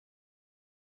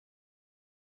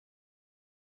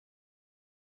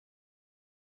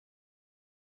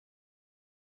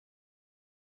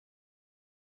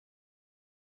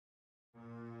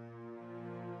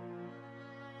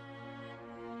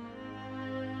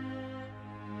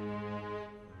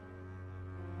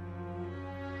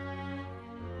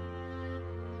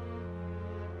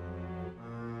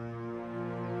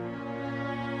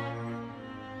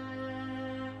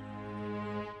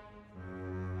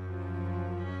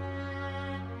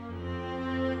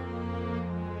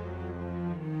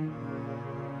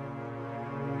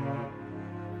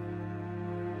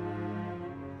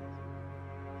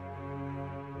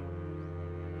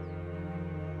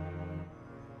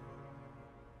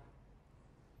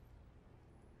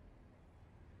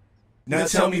Now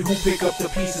tell me who pick up the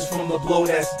pieces from the blow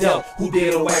that's dealt? Who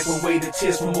dare to wipe away the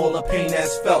tears from all the pain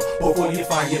that's felt? Before you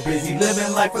find you're busy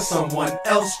living life for someone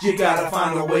else, you gotta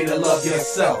find a way to love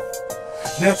yourself.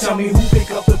 Now tell me who pick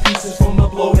up the pieces from the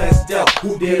blow that's dealt?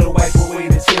 Who dare to wipe away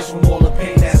the tears from all the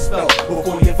pain that's felt?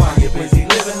 Before you find you're busy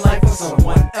living life for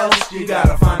someone else, you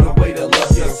gotta find a way to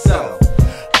love yourself.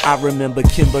 I remember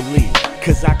Kimberly,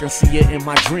 cause I can see her in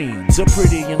my dreams. A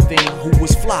pretty young thing who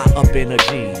was fly up in her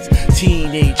jeans.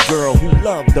 Teenage girl who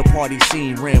loved the party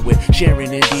scene. Ran with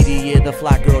Sharon and Dee, yeah, the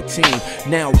fly girl team.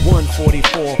 Now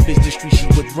 144th is the street she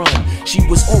would run. She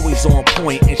was always on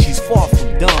point and she's far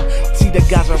from dumb. See, the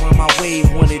guys around my way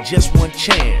wanted just one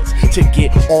chance to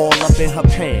get all up in her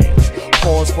pants.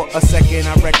 Pause for a second,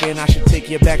 I reckon I should take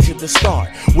you back to the start.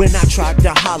 When I tried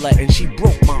to holler and she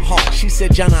broke my heart. She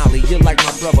said, John Ollie, you're like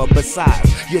my brother, besides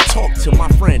you talk to my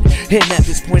friend. And at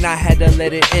this point I had to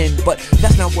let it end, but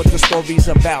that's not what the story's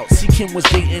about. See, Kim was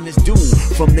dating this dude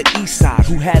from the east side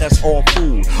who had us all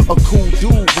fooled. A cool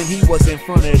dude when he was in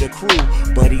front of the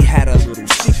crew, but he had a little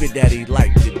secret that he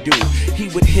liked to do. He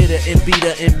would hit her and beat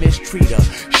her and mistreat her.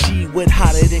 She would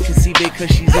hide it and conceive it cause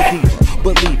she's a diva.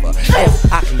 Believe her,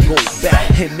 if I can go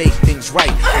back and make things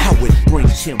right, I would bring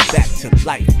him back to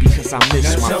life because I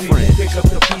miss now my tell friend. Me who pick up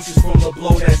the pieces from the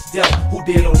blow that's dealt? Who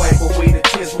dare to wipe away the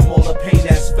tears from all the pain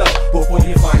that's felt? Before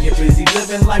you find you're busy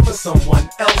living life for someone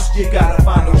else, you gotta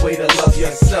find a way to love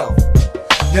yourself.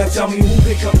 Now tell me who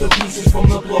pick up the pieces from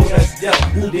the blow that's dealt?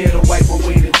 Who dare to wipe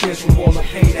away the tears from all the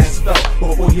pain that's felt?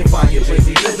 Before you find you're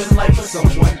busy living life for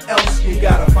someone else, you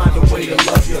gotta find a way to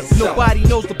love yourself. Nobody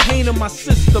knows the pain of my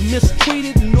sister,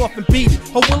 mistreated and often beaten.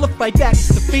 Her will to fight back is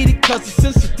defeated cause this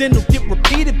incident will get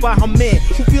repeated by her man,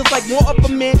 who feels like more of a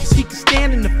man cause he can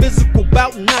stand in the physical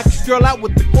bout and knock his girl out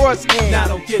with the cross hand. Now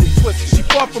don't get it twisted, She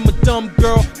far from a dumb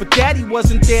girl, but daddy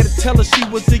wasn't there to tell her she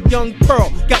was a young pearl.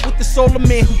 Got with the solar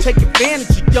man who take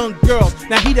advantage of young girls.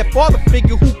 Now he that father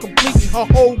figure who completing her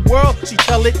whole world. She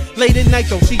tell it late at night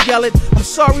though, she yell it. I'm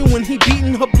sorry when he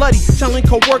beating her bloody, telling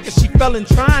co-workers she fell and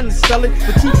trying to sell it.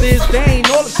 The truth is they ain't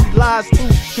all that she lies to,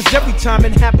 cause every time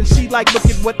it happens she like, look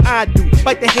at what I do.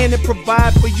 Bite the hand and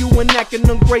provide for you and acting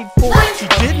ungrateful. She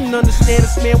didn't understand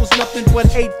this man was nothing but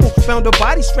hateful. Found her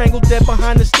body strangled dead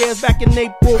behind the stairs back in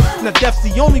April. Now death's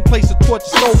the only place a tortured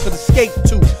soul could escape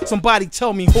to. Somebody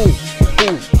tell me who?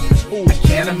 I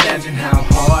can't imagine how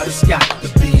hard it's got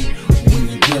to be when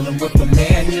you're dealing with a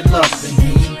man you love and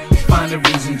he find a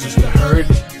reason just to hurt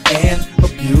and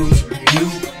abuse you.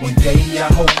 One day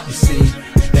I hope you see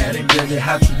that ain't really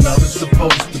how true love is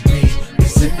supposed to be.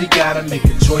 Cause if you gotta make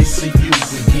a choice of you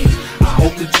and he, I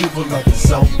hope that you will love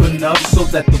yourself enough so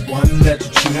that the one that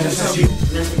you choose is you.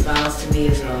 Domestic violence to me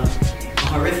is a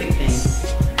horrific thing.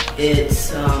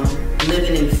 It's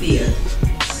living in fear.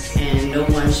 And no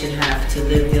one should have to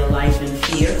live their life in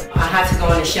fear. I had to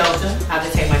go in a shelter. I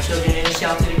had to take my children in a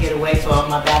shelter to get away from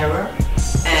my batterer.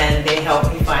 And they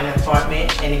helped me find an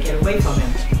apartment and to get away from him.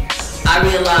 I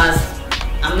realized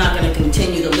I'm not going to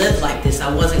continue to live like this.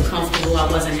 I wasn't comfortable,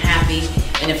 I wasn't happy.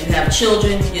 And if you have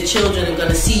children, your children are going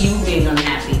to see you being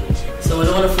unhappy. So in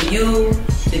order for you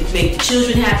to make the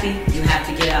children happy, you have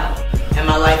to get out. And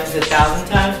my life is 1,000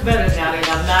 times better now that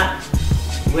I'm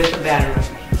not with a batterer.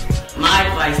 My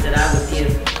advice that I would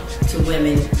give to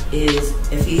women is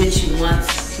if he hits you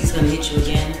once, he's going to hit you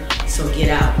again, so get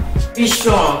out. Be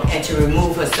strong and to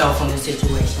remove herself from the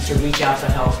situation, to reach out for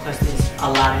help because there's a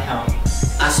lot of help.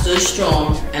 I stood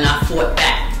strong and I fought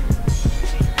back.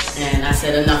 And I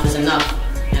said enough is enough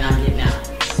and I'm getting out.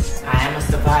 I am a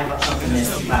survivor of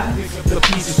domestic violence. The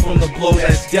pieces from the blow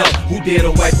that's dealt. Who dare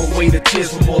to wipe away the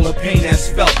tears from all the pain that's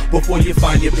felt? Before you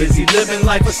find you're busy living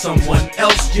life for someone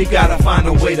else, you gotta find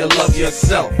a way to love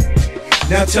yourself.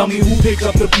 Now tell me who pick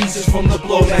up the pieces from the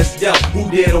blow that's dealt? Who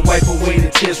dare to wipe away the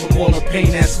tears from all the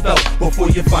pain that's felt? Before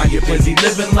you find you're busy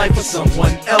living life for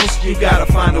someone else, you gotta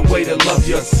find a way to love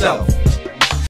yourself.